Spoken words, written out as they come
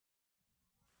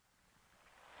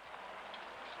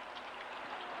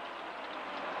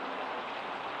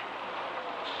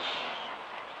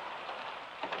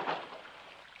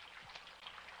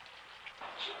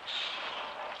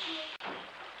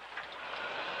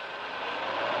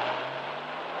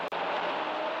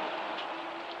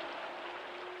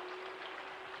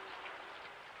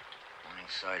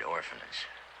Lakeside Orphanage.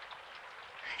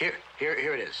 Here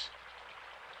it is.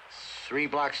 3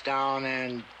 blocks down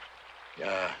and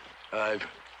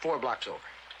 4 blocks over.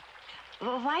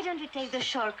 Well, why don't we take the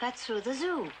shortcut through the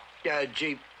zoo? Yeah,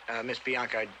 gee, Miss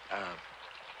Bianca,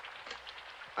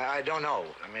 I don't know.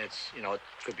 I mean, it's, you know, it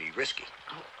could be risky.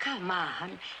 Oh, come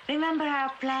on. Remember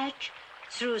our pledge?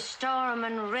 Through storm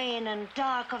and rain and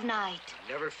dark of night.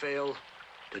 Never fail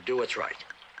to do what's right.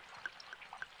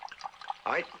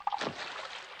 All right?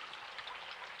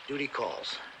 Duty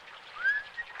calls.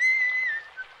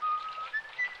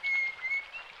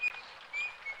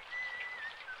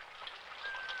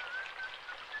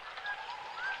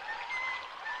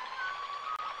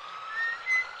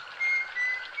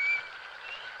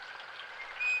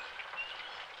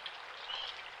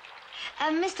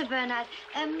 Mr. Bernard,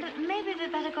 maybe we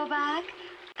better go back.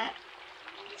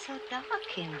 It's so dark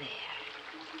in there.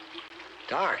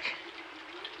 Dark?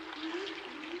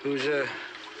 Who's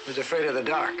afraid of the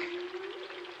dark?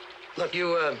 Look,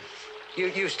 you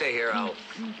stay here.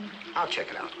 I'll check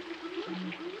it out.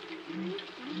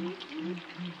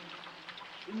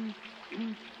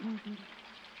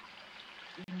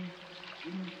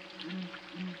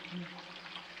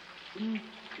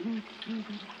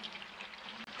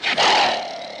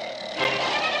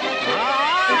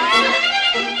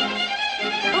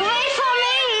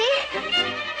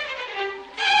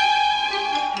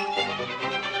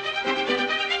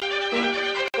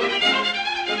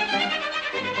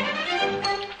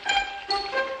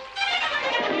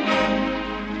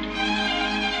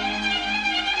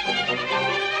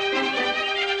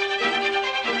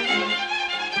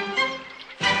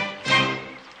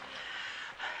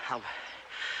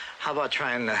 How about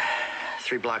trying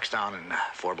 3 blocks down and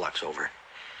 4 blocks over?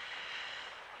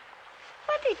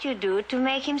 What did you do to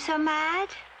make him so mad?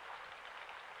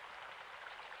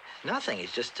 Nothing.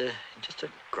 He's just a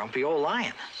grumpy old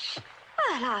lion.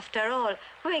 Well, after all,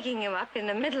 waking him up in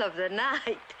the middle of the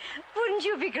night, wouldn't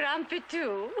you be grumpy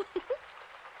too?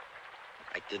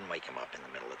 I didn't wake him up in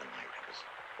the middle of the night. I was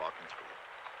walking through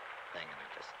the thing and